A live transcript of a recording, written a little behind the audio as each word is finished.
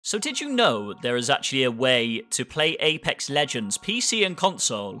So did you know there is actually a way to play Apex Legends PC and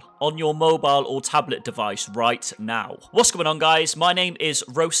console on your mobile or tablet device right now? What's going on, guys? My name is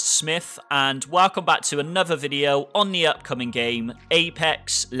Roast Smith and welcome back to another video on the upcoming game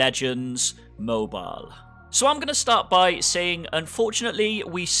Apex Legends Mobile. So I'm going to start by saying, unfortunately,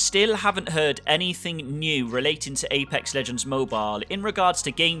 we still haven't heard anything new relating to Apex Legends Mobile in regards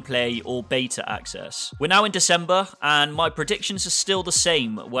to gameplay or beta access. We're now in December, and my predictions are still the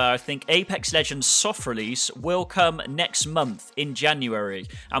same, where I think Apex Legends soft release will come next month in January,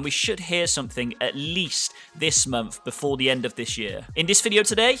 and we should hear something at least this month before the end of this year. In this video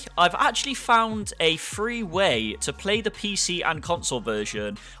today, I've actually found a free way to play the PC and console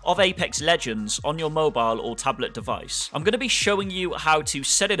version of Apex Legends on your mobile or tablet device. I'm going to be showing you how to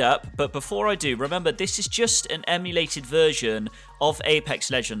set it up, but before I do, remember this is just an emulated version of Apex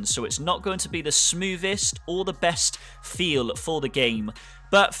Legends, so it's not going to be the smoothest or the best feel for the game.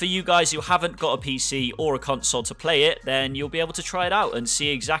 But for you guys who haven't got a PC or a console to play it, then you'll be able to try it out and see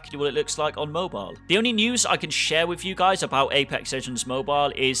exactly what it looks like on mobile. The only news I can share with you guys about Apex Legends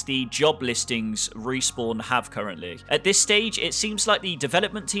Mobile is the job listings Respawn have currently. At this stage, it seems like the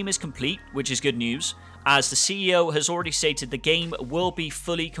development team is complete, which is good news, as the CEO has already stated the game will be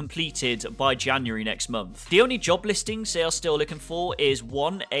fully completed by January next month. The only job listings they are still looking for is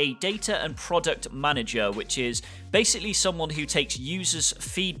one, a data and product manager, which is basically someone who takes users'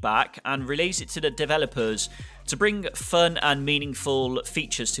 feedback and relays it to the developers to bring fun and meaningful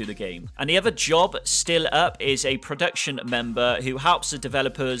features to the game. And the other job still up is a production member who helps the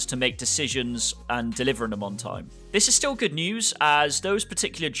developers to make decisions and delivering them on time. This is still good news, as those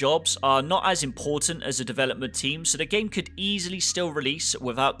particular jobs are not as important as a development team, so the game could easily still release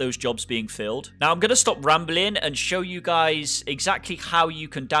without those jobs being filled. Now I'm going to stop rambling and show you guys exactly how you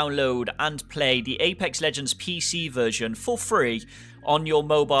can download and play the Apex Legends PC version for free on your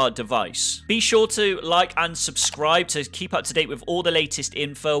mobile device. Be sure to like and subscribe to keep up to date with all the latest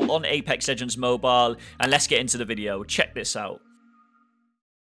info on Apex Legends Mobile, and let's get into the video. Check this out.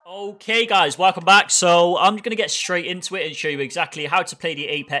 Okay guys, welcome back. So I'm going to get straight into it and show you exactly how to play the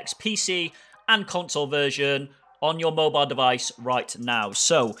Apex PC and console version on your mobile device right now.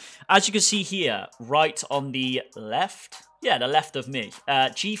 So as you can see here, right on the left, yeah, the left of me,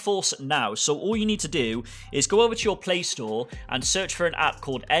 GeForce Now. So all you need to do is go over to your Play Store and search for an app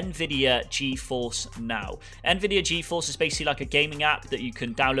called NVIDIA GeForce Now. NVIDIA GeForce is basically like a gaming app that you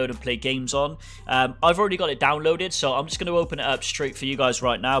can download and play games on. I've already got it downloaded, so I'm just going to open it up straight for you guys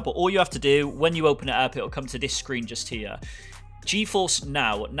right now. But all you have to do, when you open it up, it'll come to this screen just here. GeForce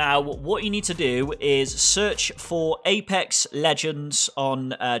Now. Now, what you need to do is search for Apex Legends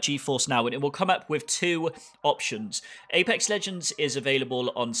on GeForce Now, and it will come up with two options. Apex Legends is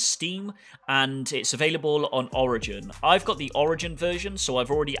available on Steam, and it's available on Origin. I've got the Origin version, so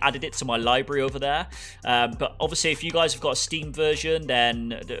I've already added it to my library over there. But obviously, if you guys have got a Steam version,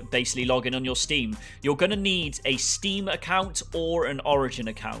 then basically log in on your Steam. You're going to need a Steam account or an Origin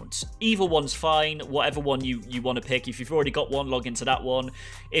account. Either one's fine, whatever one you want to pick. If you've already got one, log into that one.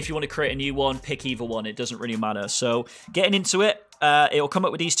 If you want to create a new one, pick either one. It doesn't really matter. So getting into it, it'll come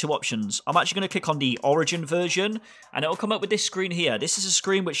up with these two options. I'm actually going to click on the Origin version, and it'll come up with this screen here. This is a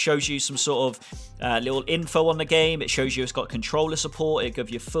screen which shows you some sort of little info on the game. It shows you it's got controller support. It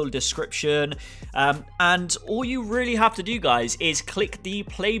gives you a full description. And all you really have to do, guys, is click the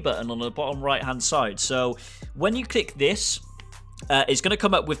play button on the bottom right-hand side. So when you click this, it's going to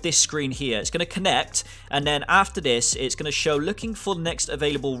come up with this screen here. It's going to connect, and then after this, it's going to show looking for the next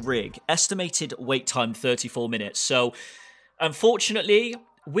available rig. Estimated wait time 34 minutes. So, unfortunately,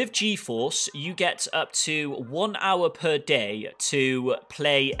 with GeForce, you get up to 1 hour per day to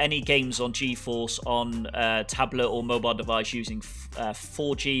play any games on GeForce on a tablet or mobile device using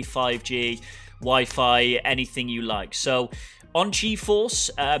 4G, 5G, Wi-Fi, anything you like. So on GeForce,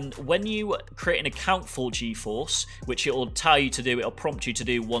 when you create an account for GeForce, which it will tell you to do, it'll prompt you to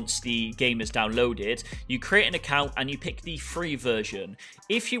do once the game is downloaded, you create an account and you pick the free version.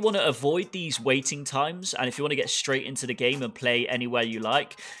 If you want to avoid these waiting times, and if you want to get straight into the game and play anywhere you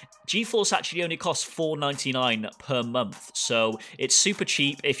like, GeForce actually only costs $4.99 per month, so it's super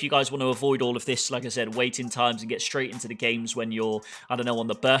cheap if you guys want to avoid all of this, like I said, waiting times and get straight into the games when you're, I don't know, on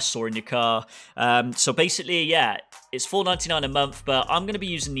the bus or in your car. So basically, yeah, it's $4.99 a month, but I'm going to be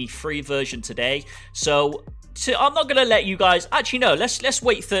using the free version today. So I'm not going to let you guys, actually no, let's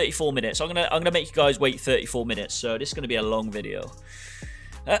wait 34 minutes. I'm going to make you guys wait 34 minutes. So this is going to be a long video.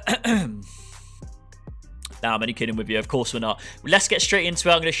 Nah, I'm only kidding with you. Of course we're not. Let's get straight into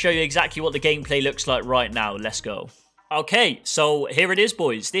it. I'm going to show you exactly what the gameplay looks like right now. Let's go. Okay, so here it is,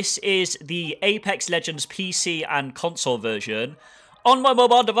 boys. This is the Apex Legends PC and console version on my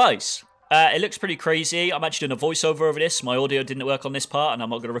mobile device. It looks pretty crazy. I'm actually doing a voiceover over this. My audio didn't work on this part, and I'm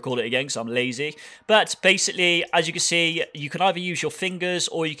not going to record it again because I'm lazy. But basically, as you can see, you can either use your fingers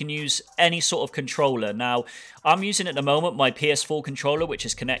or you can use any sort of controller. Now, I'm using at the moment my PS4 controller, which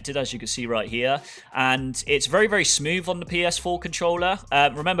is connected, as you can see right here. And it's very, very smooth on the PS4 controller.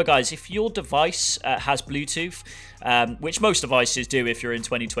 Remember, guys, if your device has Bluetooth, which most devices do if you're in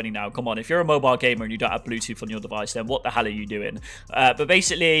 2020 now. Come on, if you're a mobile gamer and you don't have Bluetooth on your device, then what the hell are you doing? But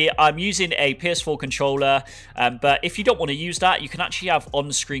basically, I'm using a PS4 controller, but if you don't want to use that, you can actually have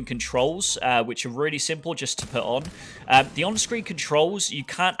on-screen controls, which are really simple just to put on. The on-screen controls, you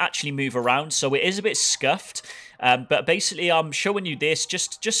can't actually move around, so it is a bit scuffed. But basically, I'm showing you this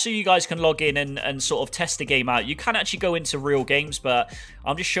just so you guys can log in and sort of test the game out. You can actually go into real games, but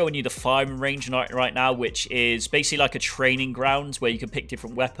I'm just showing you the firing range right now, which is basically like a training ground where you can pick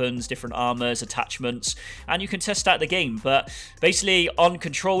different weapons, different armors, attachments, and you can test out the game. But basically, on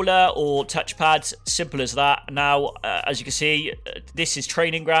controller or touchpad, simple as that. Now, as you can see, this is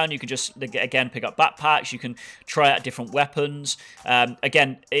training ground. You can just, again, pick up backpacks. You can try out different weapons.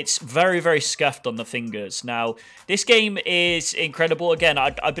 Again, it's very, very scuffed on the fingers. Now, this game is incredible. Again,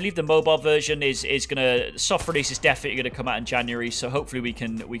 I believe the mobile version is going to, soft release is definitely going to come out in January. So hopefully we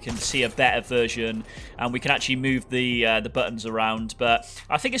can see a better version and we can actually move the buttons around. But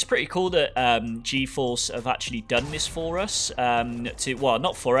I think it's pretty cool that GeForce have actually done this for us. Well,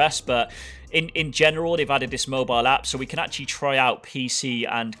 not for us, but in general, they've added this mobile app, so we can actually try out PC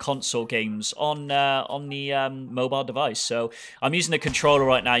and console games on the mobile device. So I'm using the controller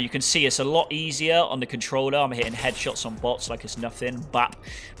right now. You can see it's a lot easier on the controller. I'm hitting headshots on bots like it's nothing. Bap.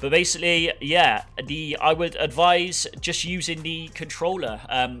 But basically, yeah, I would advise just using the controller,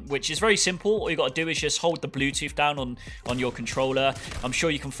 which is very simple. All you got to do is just hold the Bluetooth down on your controller. I'm sure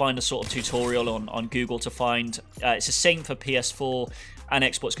you can find a sort of tutorial on Google to find. It's the same for PS4 and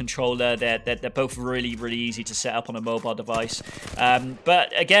Xbox controller. They're both really, really easy to set up on a mobile device.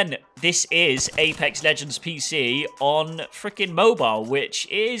 But again, this is Apex Legends PC on freaking mobile, which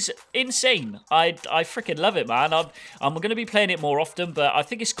is insane. I freaking love it, man. I'm going to be playing it more often, but I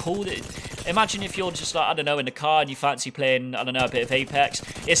think it's cool. Imagine if you're just like, I don't know, in the car and you fancy playing, I don't know, a bit of Apex.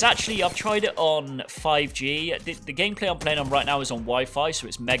 It's actually, I've tried it on 5G. The gameplay I'm playing on right now is on Wi-Fi, so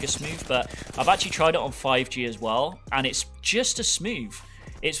it's mega smooth, but I've actually tried it on 5G as well, and it's just as smooth.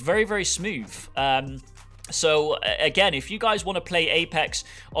 It's very, very smooth. So, again, if you guys want to play Apex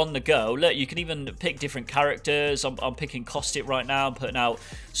on the go, look, you can even pick different characters. I'm picking Caustic right now. I'm putting out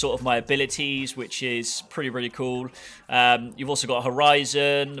sort of my abilities, which is pretty, really cool. You've also got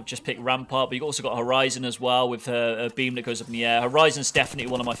Horizon. I've just picked Ramp Up. But you've also got Horizon as well with a beam that goes up in the air. Horizon's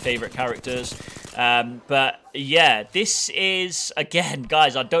definitely one of my favorite characters. But, yeah, this is, again,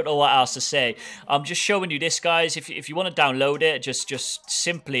 guys, I don't know what else to say. I'm just showing you this, guys. If you want to download it, just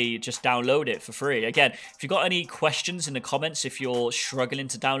simply download it for free. Again, if you've got any questions in the comments, if you're struggling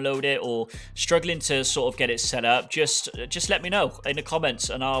to download it or struggling to sort of get it set up, just let me know in the comments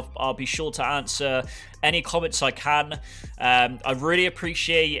and I'll be sure to answer any comments I can. I really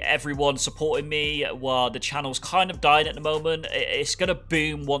appreciate everyone supporting me while the channel's kind of dying at the moment. It's going to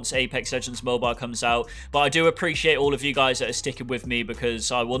boom once Apex Legends Mobile comes out, but I do appreciate all of you guys that are sticking with me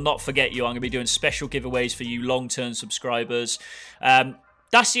because I will not forget you. I'm going to be doing special giveaways for you long-term subscribers.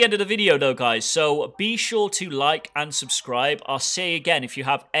 That's the end of the video though, guys, so be sure to like and subscribe. I'll say again, if you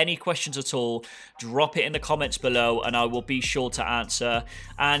have any questions at all, drop it in the comments below and I will be sure to answer.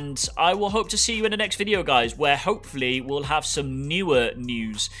 And I will hope to see you in the next video, guys, where hopefully we'll have some newer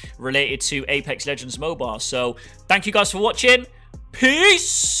news related to Apex Legends Mobile. So thank you guys for watching.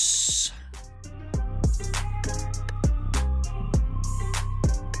 Peace!